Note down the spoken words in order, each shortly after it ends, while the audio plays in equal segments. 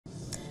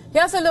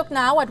Here's a look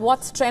now at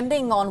what's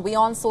trending on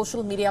WION's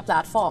social media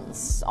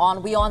platforms.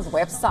 On WION's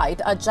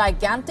website, a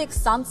gigantic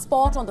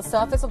sunspot on the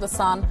surface of the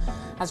sun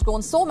has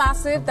grown so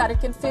massive that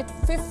it can fit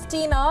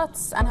 15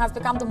 Earths and has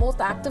become the most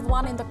active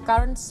one in the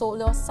current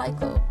solar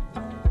cycle.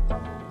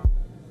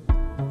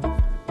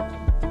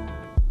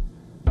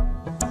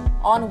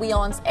 On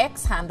WION's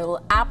X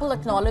handle, Apple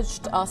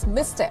acknowledged a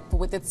misstep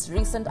with its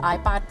recent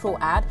iPad Pro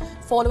ad.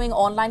 Following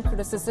online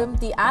criticism,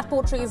 the ad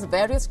portrays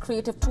various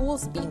creative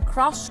tools being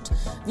crushed.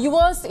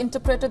 Viewers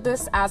interpreted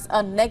this as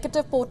a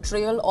negative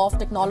portrayal of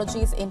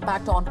technology's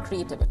impact on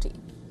creativity.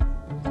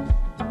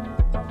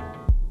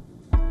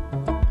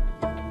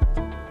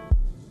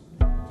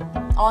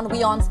 On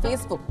WION's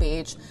Facebook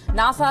page,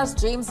 NASA's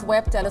James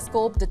Webb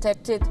Telescope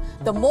detected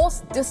the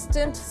most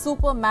distant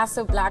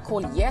supermassive black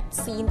hole yet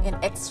seen in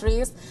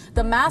X-rays.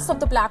 The mass of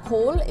the black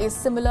hole is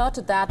similar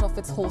to that of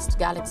its host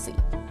galaxy.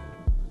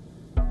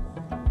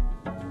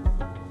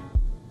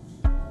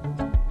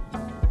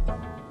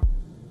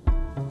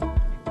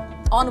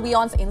 On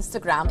WION's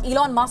Instagram,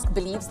 Elon Musk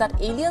believes that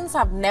aliens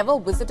have never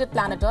visited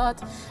planet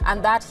Earth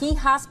and that he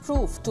has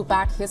proof to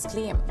back his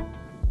claim.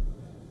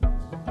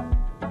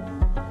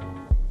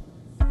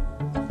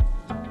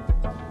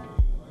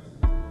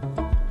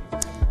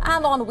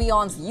 And on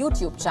WION's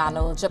YouTube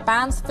channel,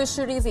 Japan's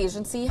fisheries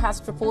agency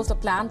has proposed a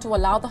plan to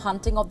allow the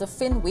hunting of the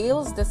fin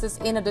whales. This is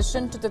in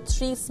addition to the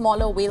 3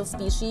 smaller whale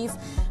species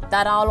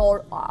that are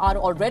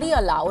already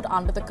allowed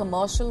under the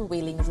commercial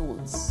whaling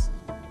rules.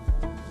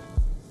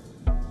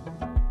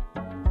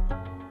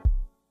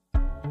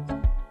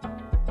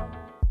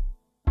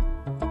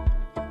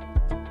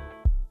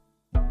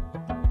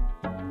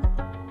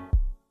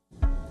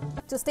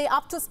 To stay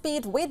up to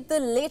speed with the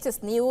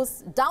latest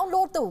news,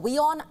 download the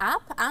WION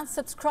app and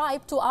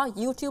subscribe to our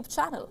YouTube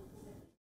channel.